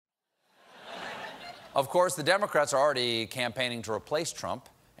Of course, the Democrats are already campaigning to replace Trump,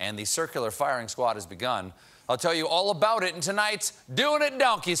 and the circular firing squad has begun. I'll tell you all about it in tonight's Doing It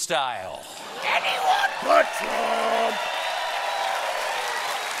Donkey Style. Anyone but Trump!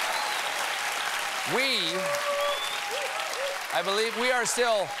 I believe we are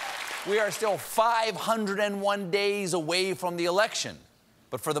still 501 days away from the election.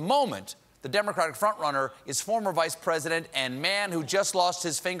 But for the moment, the Democratic frontrunner is former vice president and man who just lost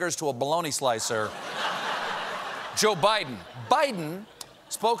his fingers to a bologna slicer, Joe Biden. Biden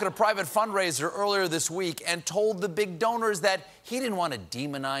spoke at a private fundraiser earlier this week and told the big donors that he didn't want to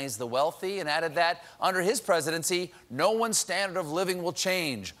demonize the wealthy, and added that under his presidency, no one's standard of living will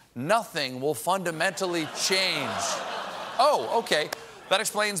change. Nothing will fundamentally change. Oh, okay. That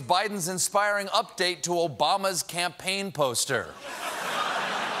explains Biden's inspiring update to Obama's campaign poster.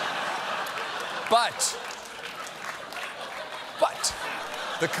 But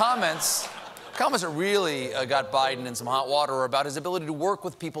the comments that really got Biden in some hot water are about his ability to work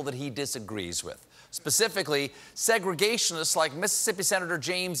with people that he disagrees with. Specifically, segregationists like Mississippi Senator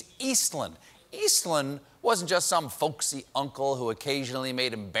James Eastland. Eastland wasn't just some folksy uncle who occasionally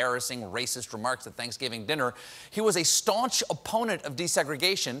made embarrassing racist remarks at Thanksgiving dinner. He was a staunch opponent of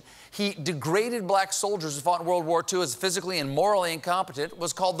desegregation. He degraded black soldiers who fought in World War II as physically and morally incompetent,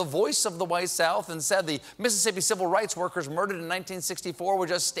 was called the voice of the white South, and said the Mississippi civil rights workers murdered in 1964 were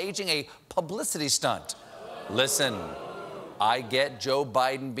just staging a publicity stunt. Listen, I get Joe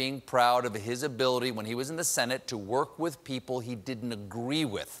Biden being proud of his ability when he was in the Senate to work with people he didn't agree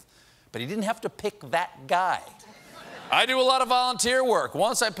with. But he didn't have to pick that guy. I do a lot of volunteer work.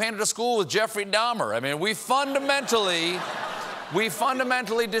 Once I painted a school with Jeffrey Dahmer. I mean, we fundamentally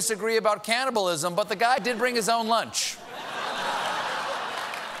disagree about cannibalism, but the guy did bring his own lunch.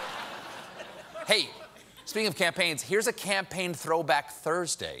 Hey, speaking of campaigns, here's a campaign throwback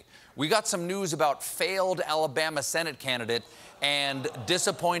Thursday. We got some news about failed Alabama Senate candidate and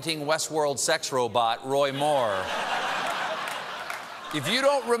disappointing Westworld sex robot Roy Moore. If you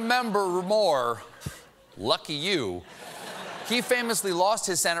don't remember Moore, lucky you, he famously lost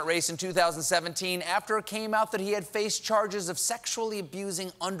his Senate race in 2017 after it came out that he had faced charges of sexually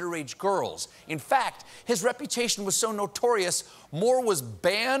abusing underage girls. In fact, his reputation was so notorious, Moore was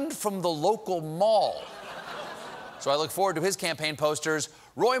banned from the local mall. So I look forward to his campaign posters.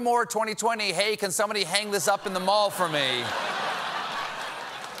 Roy Moore 2020, hey, can somebody hang this up in the mall for me?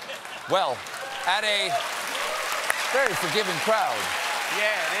 Well, at a very forgiving crowd.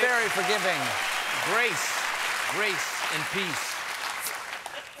 Yeah, very forgiving. Grace and peace.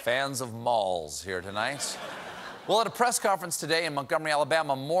 Fans of malls here tonight. Well, at a press conference today in Montgomery,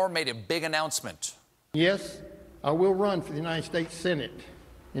 Alabama, Moore made a big announcement. Yes, I will run for the United States Senate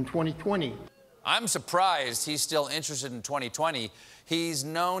in 2020. I'm surprised he's still interested in 2020. He's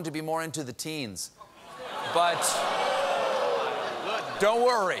known to be more into the teens. But don't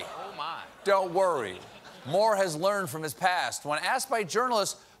worry. Oh, my. Don't worry. Moore has learned from his past. When asked by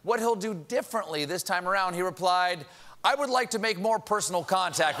journalists what he'll do differently this time around, he replied, I would like to make more personal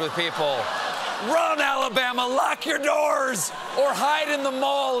contact with people. Run, Alabama, lock your doors, or hide in the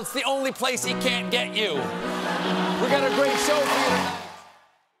mall. It's the only place he can't get you. We got a great show for you tonight.